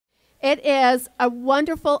It is a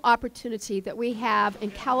wonderful opportunity that we have in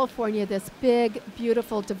California, this big,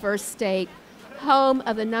 beautiful, diverse state, home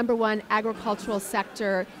of the #1 agricultural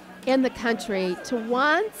sector in the country, to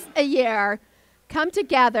once a year come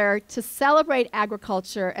together to celebrate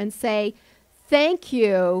agriculture and say thank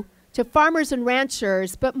you to farmers and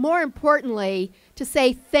ranchers, but more importantly, to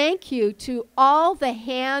say thank you to all the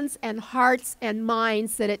hands and hearts and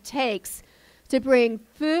minds that it takes to bring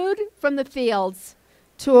food from the fields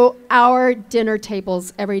to our dinner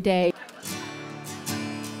tables every day.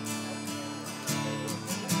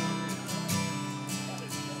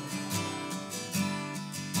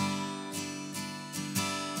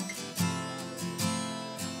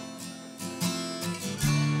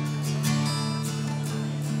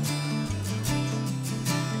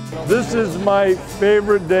 This is my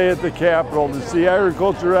favorite day at the Capitol, to see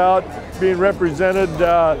agriculture out being represented,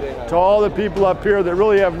 to all the people up here that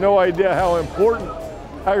really have no idea how important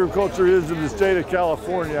agriculture is in the state of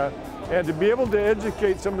California. And to be able to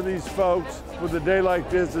educate some of these folks with a day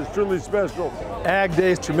like this is truly special. Ag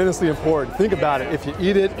Day is tremendously important. Think about it. If you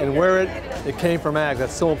eat it and wear it, it came from ag.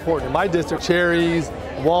 That's so important. In my district, cherries,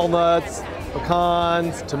 walnuts,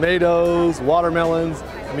 pecans, tomatoes, watermelons,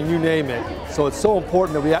 I mean, you name it. So it's so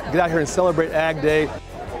important that we get out here and celebrate Ag Day.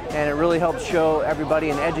 And it really helps show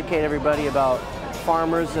everybody and educate everybody about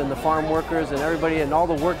farmers and the farm workers and everybody and all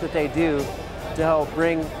the work that they do to help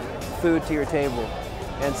bring food to your table.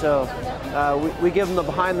 And so we give them the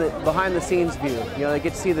behind the scenes view. You know, they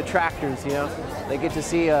get to see the tractors. You know, they get to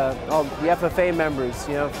see all the FFA members.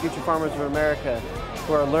 You know, Future Farmers of America,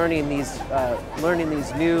 who are learning these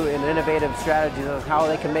new and innovative strategies of how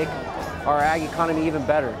they can make our ag economy even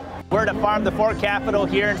better. We're at Farm to Fork Capital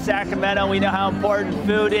here in Sacramento. We know how important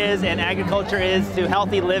food is and agriculture is to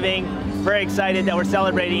healthy living. Very excited that we're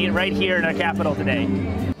celebrating it right here in our capital today.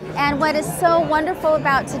 And what is so wonderful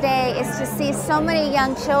about today is to see so many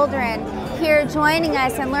young children here joining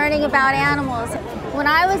us and learning about animals. When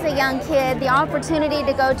I was a young kid, the opportunity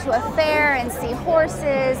to go to a fair and see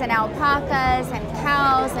horses and alpacas and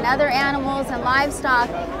cows and other animals and livestock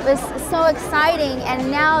was so exciting, and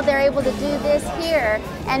now they're able to do this here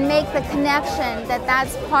and make the connection that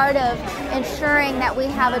that's part of ensuring that we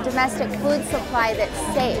have a domestic food supply that's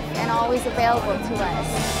safe and always available to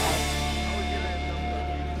us.